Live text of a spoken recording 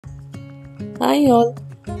Hi all,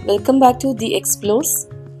 welcome back to The Explores.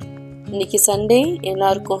 இன்னைக்கு Sunday,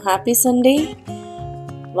 எல்லாருக்கும் happy Sunday.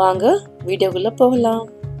 வாங்க வீடியோக்குள்ள போகலாம்.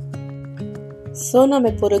 ஸோ நம்ம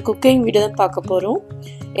இப்போ ஒரு குக்கிங் வீடியோ தான் பார்க்க போகிறோம்.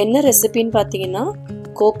 என்ன ரெசிபின்னு பார்த்தீங்கன்னா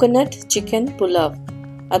கோகோனட் சிக்கன் புலாவ்.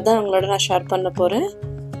 அதுதான் உங்களோட நான் ஷேர் பண்ண போகிறேன்.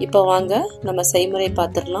 இப்போ வாங்க நம்ம செய்முறை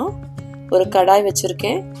பார்த்துடலாம். ஒரு கடாய்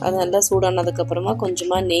வச்சுருக்கேன். அது நல்லா சூடானதுக்கப்புறமா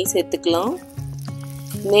கொஞ்சமாக நெய் சேர்த்துக்கலாம்.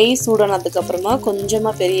 நெய் சூடானதுக்கப்புறமா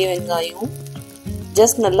கொஞ்சமாக பெரிய வெங்காயம்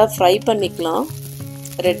ஜஸ்ட் நல்லா ஃப்ரை பண்ணிக்கலாம்.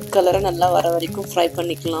 ரெட் கலரை நல்லா வர வரைக்கும் ஃப்ரை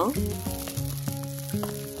பண்ணிக்கலாம்.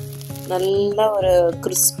 நல்லா ஒரு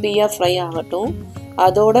கிறிஸ்பியாக ஃப்ரை ஆகட்டும்.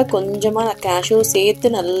 அதோட கொஞ்சமாக நான் கேஷ்யூ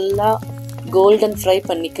சேர்த்து நல்லா கோல்டன் ஃப்ரை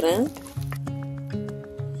பண்ணிக்கிறேன்.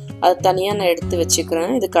 அது தனியாக நான் எடுத்து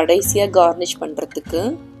வச்சுக்கிறேன். இது கடைசியாக கார்னிஷ் பண்ணுறதுக்கு.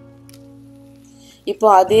 இப்போ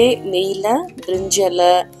அதே நெய்யில்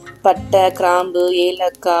பிரிஞ்சலை, பட்டை, கிராம்பு,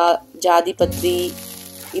 ஏலக்காய், ஜாதிபத்திரி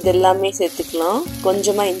இதெல்லாமே சேர்த்துக்கலாம்.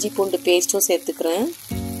 கொஞ்சமாக இஞ்சி பூண்டு பேஸ்ட்டும் சேர்த்துக்கிறேன்.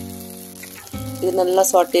 இது நல்லா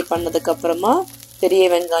சாட்டே பண்ணதுக்கப்புறமா பெரிய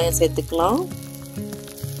வெங்காயம் சேர்த்துக்கலாம்.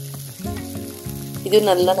 இது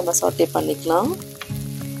நல்லா நம்ம சாட்டே பண்ணிக்கலாம்.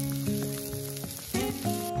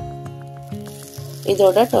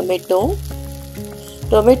 இதோட டொமேட்டோ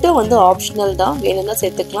வந்து ஆப்ஷனல் தான். வேணும்னா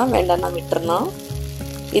சேர்த்துக்கலாம், வேண்டாம்னா விட்டுறலாம்.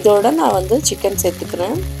 இதோட நான் சிக்கன்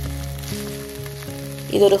சேர்த்துக்கிறேன்.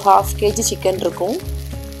 இது ஒரு 1/2 kg சிக்கன் இருக்கும்.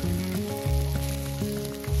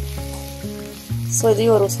 ஸோ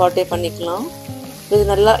இதையும் ஒரு சாட்டே பண்ணிக்கலாம். இது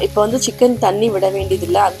நல்லா இப்போ சிக்கன் தண்ணி விட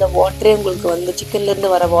வேண்டியதில்லை. அந்த வாட்டரே உங்களுக்கு சிக்கன்லேருந்து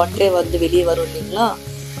வர வாட்டரே வெளியே வரும் இல்லைங்களா.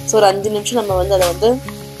 ஸோ ஒரு 5 நிமிஷம் நம்ம அதை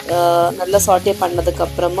நல்லா சாட்டே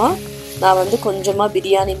பண்ணதுக்கப்புறமா நான் கொஞ்சமாக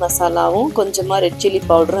பிரியாணி மசாலாவும் கொஞ்சமாக ரெட் சில்லி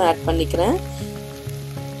பவுடரும் ஆட் பண்ணிக்கிறேன்.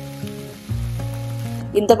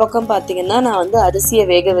 இந்த பக்கம் பார்த்தீங்கன்னா நான் அரிசியை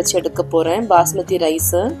வேக வச்சு எடுக்க போகிறேன். பாஸ்மதி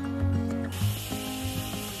ரைஸு.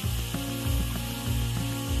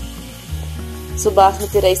 ஸோ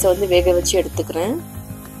பாஸ்மதி ரைஸை வேக வச்சு எடுத்துக்கிறேன்.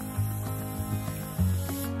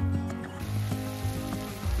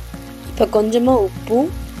 இப்போ கொஞ்சமாக உப்பும்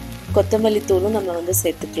கொத்தமல்லி தூளும் நம்ம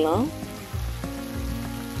சேர்த்துக்கலாம்.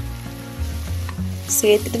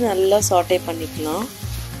 சேர்த்துட்டு நல்லா சாட்டே பண்ணிக்கலாம்.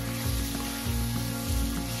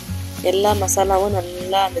 எல்லா மசாலாவும்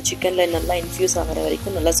நல்லா அந்த சிக்கனில் நல்லா இன்ஃப்யூஸ் ஆகிற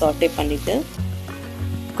வரைக்கும் நல்லா சாட்டே பண்ணிவிட்டு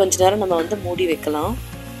கொஞ்ச நேரம் நம்ம மூடி வைக்கலாம்.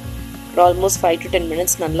 ஒரு ஆல்மோஸ்ட் 5 to 10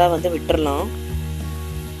 minutes நல்லா விட்டுறலாம்.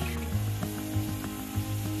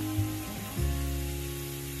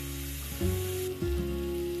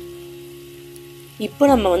 இப்போ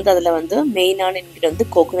நம்ம அதில் மெயினான ingredient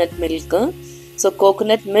coconut milk. So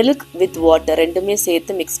coconut milk with water ரெண்டுமே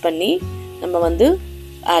சேர்த்து மிக்ஸ் பண்ணி நம்ம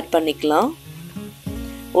ஆட் பண்ணிக்கலாம்.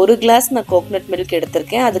 1 glass நான் கோகோனட் மில்க்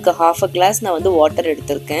எடுத்திருக்கேன். அதுக்கு 1/2 glass நான் வாட்டர்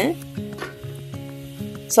எடுத்திருக்கேன்.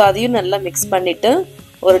 ஸோ அதையும் நல்லா மிக்ஸ் பண்ணிவிட்டு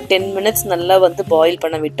ஒரு 10 minutes நல்லா பாயில்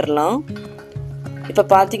பண்ண விட்டுறலாம். இப்போ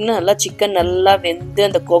பார்த்தீங்கன்னா நல்லா சிக்கன் நல்லா வெந்து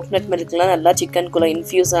அந்த கோகோனட் மில்க்லாம் நல்லா சிக்கனுக்குள்ளே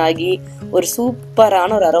இன்ஃப்யூஸ் ஆகி ஒரு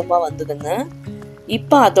சூப்பரான ஒரு அரோமா வந்ததுங்க.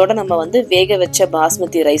 இப்போ அதோட நம்ம வேக வச்ச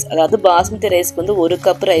பாஸ்மதி ரைஸ், அதாவது பாஸ்மதி ரைஸ்க்கு 1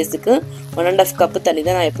 கப் ரைஸுக்கு 1.5 கப் தண்ணி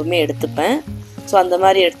தான் நான் எப்பவுமே எடுத்துப்பேன். ஸோ அந்த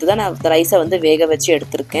மாதிரி எடுத்து தான் நான் அந்த ரைஸை வேக வச்சு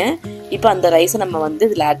எடுத்திருக்கேன். இப்போ அந்த ரைஸை நம்ம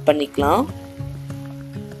இதில் ஆட் பண்ணிக்கலாம்.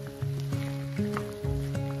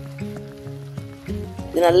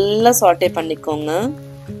 இது நல்லா சாட்டே பண்ணிக்கோங்க,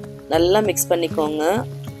 நல்லா மிக்ஸ் பண்ணிக்கோங்க.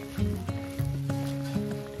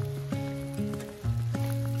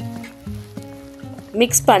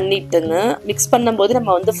 மிக்ஸ் பண்ணிட்டுங்க. மிக்ஸ் பண்ணும்போது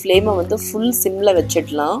நம்ம ஃப்ளேமை ஃபுல் சிம்மில்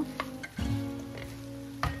வச்சிடலாம்.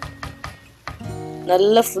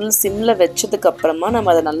 நல்லா ஃபுல் சிம்மில் வச்சதுக்கப்புறமா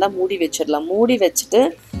நம்ம அதை நல்லா மூடி வச்சிடலாம். மூடி வச்சுட்டு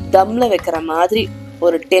தம்மில் வைக்கிற மாதிரி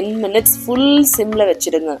ஒரு 10 minutes ஃபுல் சிம்மில்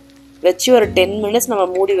வச்சிடுங்க. வச்சு ஒரு 10 minutes நம்ம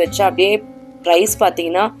மூடி வச்சா அப்படியே ரைஸ்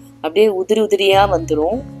பார்த்தீங்கன்னா அப்படியே உதிரியாக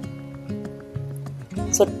வந்துடும்.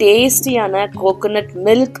 ஸோ டேஸ்டியான coconut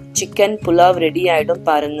milk chicken pulao ready ஆகிடும்.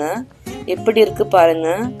 பாருங்கள் எப்படி இருக்குது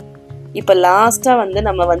பாருங்கள். இப்போ லாஸ்ட்டாக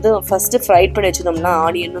நம்ம ஃபஸ்ட்டு ஃப்ரைட் பண்ணி வச்சுருந்தோம்னா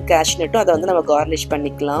ஆனியனும் கேஷ்நட்டும் அதை நம்ம கார்னிஷ்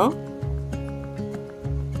பண்ணிக்கலாம்.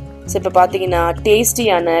 ஸோ இப்போ பார்த்தீங்கன்னா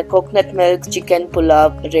டேஸ்டியான coconut milk chicken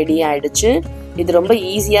pulao ready ஆகிடுச்சு. இது ரொம்ப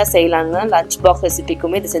ஈஸியாக செய்யலாங்க. லஞ்ச் பாக்ஸ்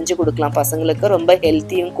ரெசிபிக்குமே இது செஞ்சு கொடுக்கலாம் பசங்களுக்கு. ரொம்ப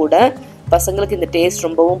ஹெல்த்தியும் கூட. பசங்களுக்கு இந்த டேஸ்ட்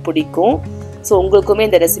ரொம்பவும் பிடிக்கும். ஸோ உங்களுக்குமே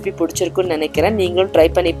இந்த ரெசிபி பிடிச்சிருக்குன்னு நினைக்கிறேன். நீங்களும் ட்ரை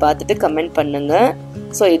பண்ணி பார்த்துட்டு கமெண்ட் பண்ணுங்கள்.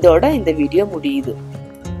 ஸோ இதோட இந்த வீடியோ முடியுது.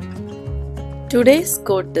 Today's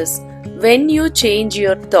quote is, when you change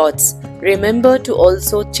your thoughts, remember to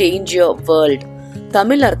also change your world.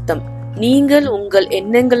 Tamil அர்த்தம், நீங்கள் உங்கள்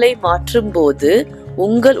எண்ணங்களை மாற்றும் போது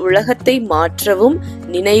உங்கள் உலகத்தை மாற்றவும்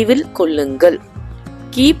நினைவில் கொள்ளுங்கள்.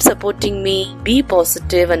 Keep supporting me, be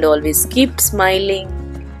positive and always keep smiling.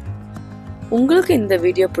 உங்களுக்கு இந்த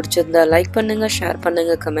வீடியோ பிடிச்சிருந்தா லைக் பண்ணுங்க, ஷேர்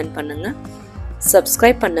பண்ணுங்க, கமெண்ட் பண்ணுங்க,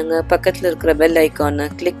 சப்ஸ்கிரைப் பண்ணுங்க, பக்கத்தில் இருக்கிற பெல் ஐகானை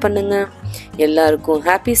கிளிக் பண்ணுங்க. எல்லாருக்கும்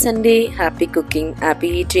happy Sunday, happy cooking,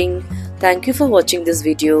 happy eating. Thank you for watching this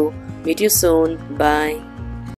video. Meet you soon. Bye.